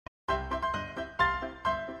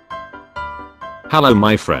Hello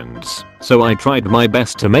my friends, so I tried my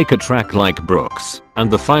best to make a track like Brooks,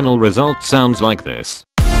 and the final result sounds like this.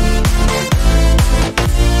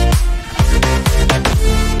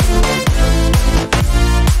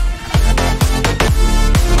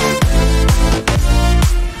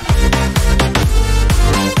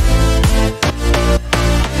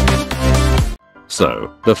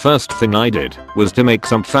 So, the first thing I did was to make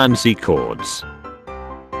some fancy chords.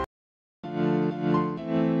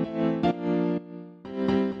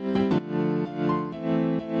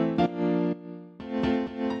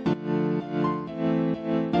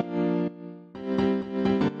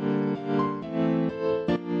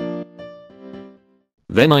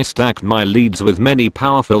 Then I stacked my leads with many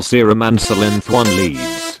powerful SERUM and synth 1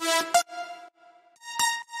 leads.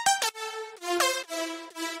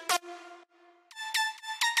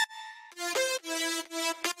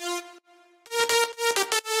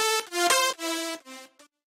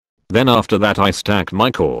 Then after that I stacked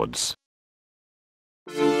my chords.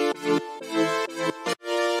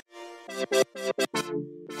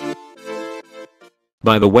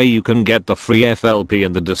 By the way, you can get the free FLP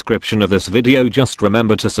in the description of this video. Just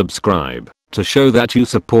remember to subscribe to show that you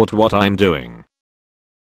support what I'm doing.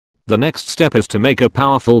 The next step is to make a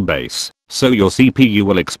powerful bass, so your CPU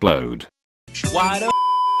will explode. Why the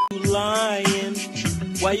you lying?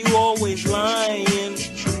 Why you always lying?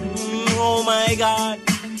 Oh my god,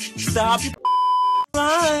 stop you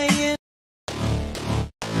lying.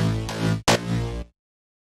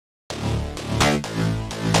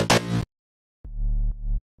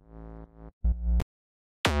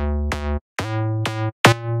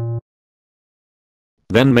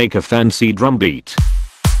 Then make a fancy drum beat.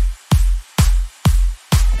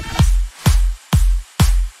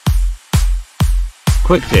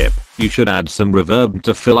 Quick tip, you should add some reverb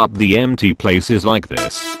to fill up the empty places like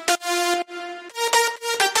this.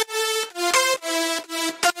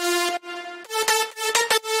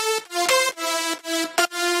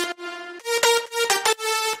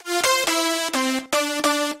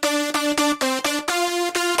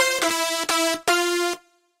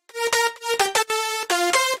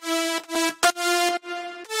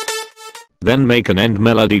 Then make an end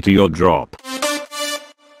melody to your drop.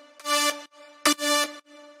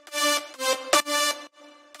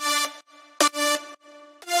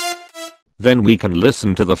 Then we can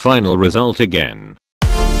listen to the final result again.